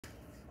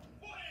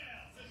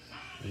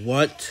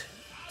What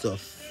the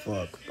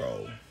fuck,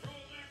 bro?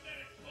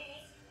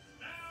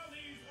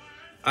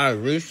 I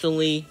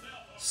recently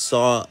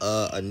saw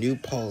a new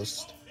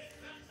post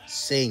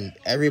saying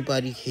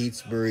everybody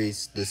hates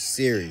Murray's the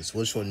series,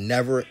 which will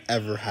never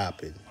ever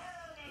happen.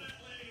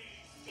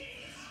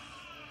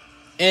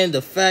 And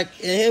the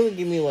fact, and he would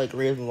give me like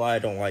reason why I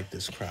don't like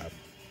this crap.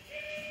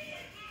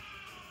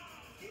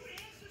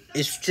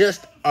 It's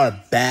just a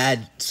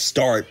bad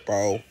start,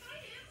 bro.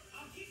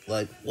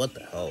 Like, what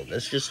the hell?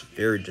 That's just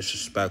very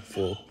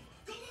disrespectful.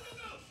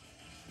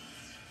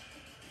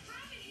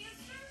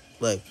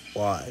 Like,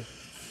 why?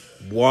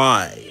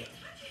 Why?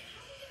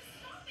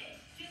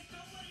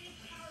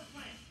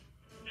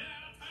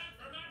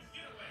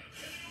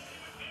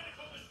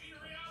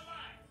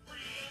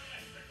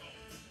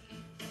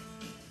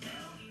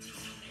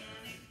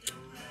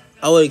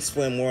 I will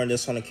explain more on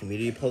this on a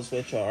community post,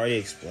 which I already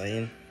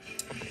explained.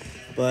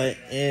 But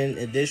in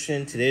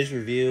addition, today's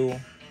review,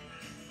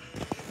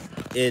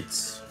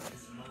 it's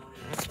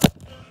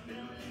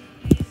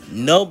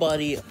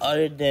nobody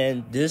other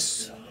than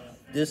this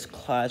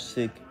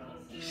classic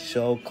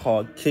show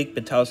called Kick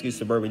BUTTOWSKI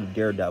Suburban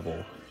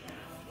Daredevil.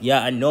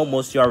 Yeah, I know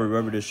most of y'all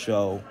remember this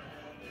show.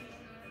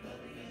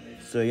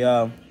 So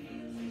yeah.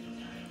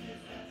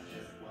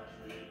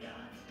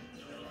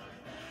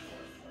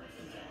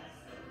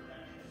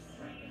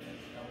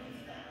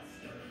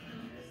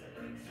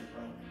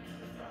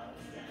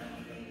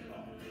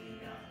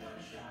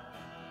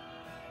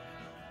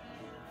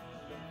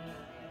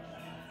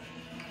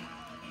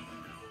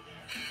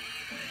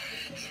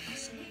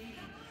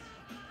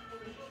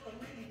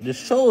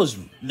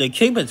 The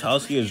Kick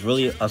BUTTOWSKI is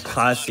really a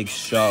classic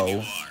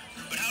show.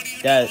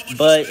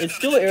 But it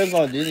still airs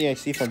on Disney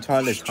XD from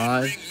time to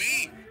time.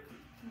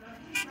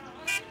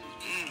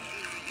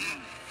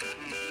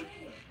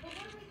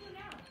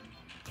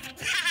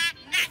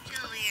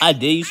 I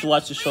did used to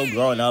watch the show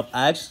growing up.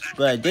 But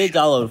I did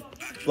download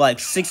like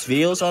 6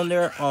 videos on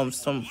there.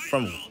 Some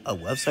from a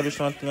website or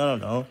something. I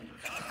don't know.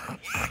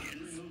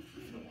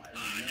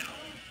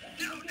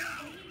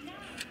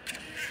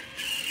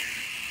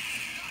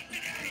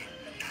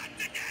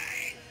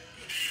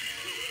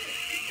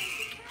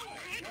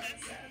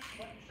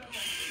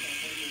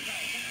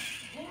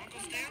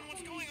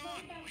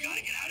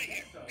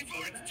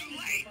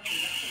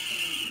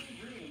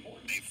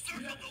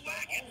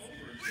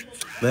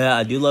 But yeah,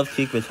 I do love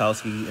Kick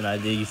BUTTOWSKI, and I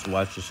did used to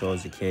watch the show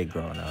as a kid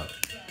growing up.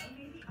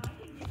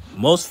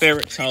 Most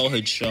favorite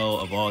childhood show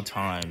of all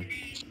time.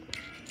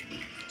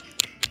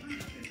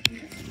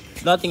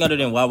 Nothing other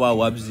than Wild Wild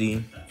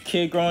Websy.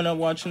 Kid growing up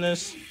watching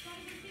this,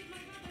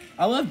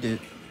 I loved it.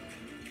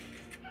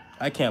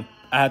 I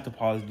had to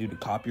pause due to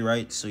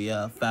copyright, so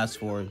yeah, fast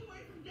forward.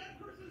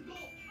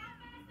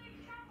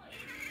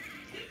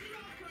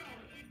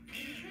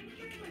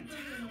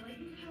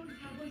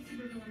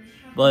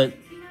 But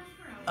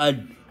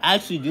I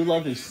actually do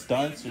love his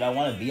stunts, and I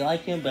want to be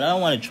like him, but I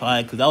don't want to try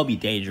it because that would be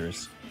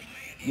dangerous.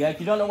 Yeah, if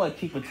you don't know what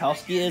Kick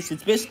BUTTOWSKI is,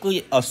 it's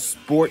basically a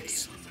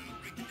sports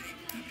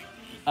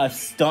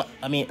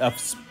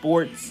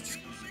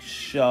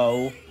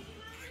show,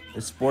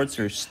 a sports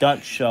or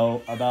stunt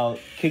show about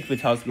Kick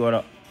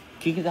BUTTOWSKI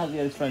and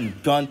his friend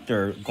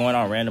Gunther going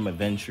on random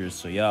adventures.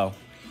 So yeah.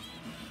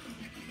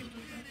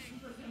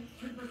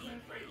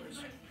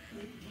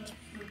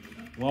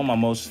 One of my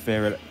most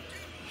favorite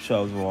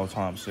shows of all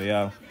time. So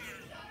yeah.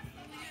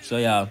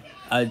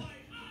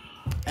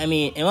 I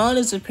mean, in my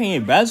honest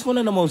opinion, Brad's one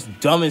of the most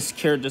dumbest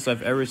characters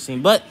I've ever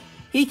seen, but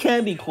he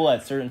can be cool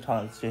at certain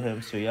times to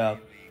him. So yeah,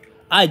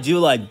 I do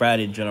like Brad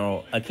in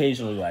general.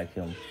 Occasionally like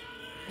him.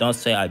 Don't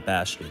say I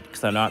bash it,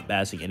 because I'm not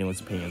bashing anyone's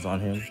opinions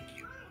on him.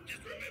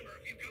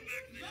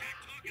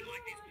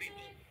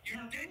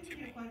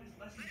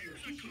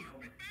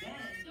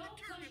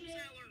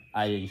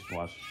 I used to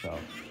watch the show.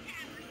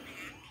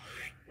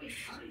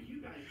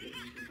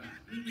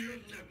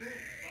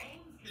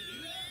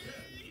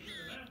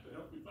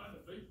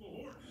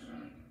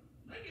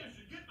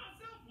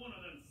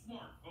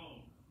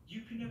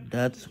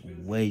 That's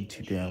way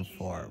too damn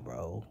far,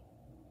 bro.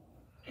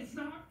 It's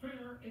not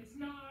fair. It's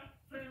not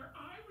fair.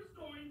 I was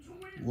going to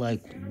win.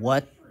 Like,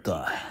 what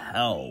the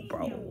hell,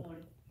 bro?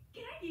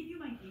 Can I give you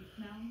my gift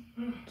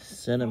now?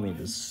 Senna made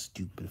this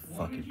stupid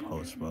fucking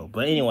post, bro.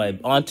 But anyway,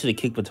 on to the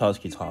Kick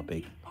BUTTOWSKI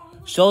topic.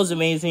 Show's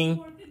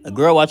amazing. A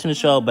girl watching the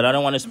show, but I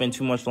don't want to spend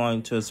too much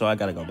long to it, so I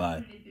gotta go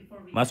bye.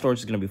 My storage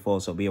is gonna be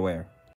full, so be aware.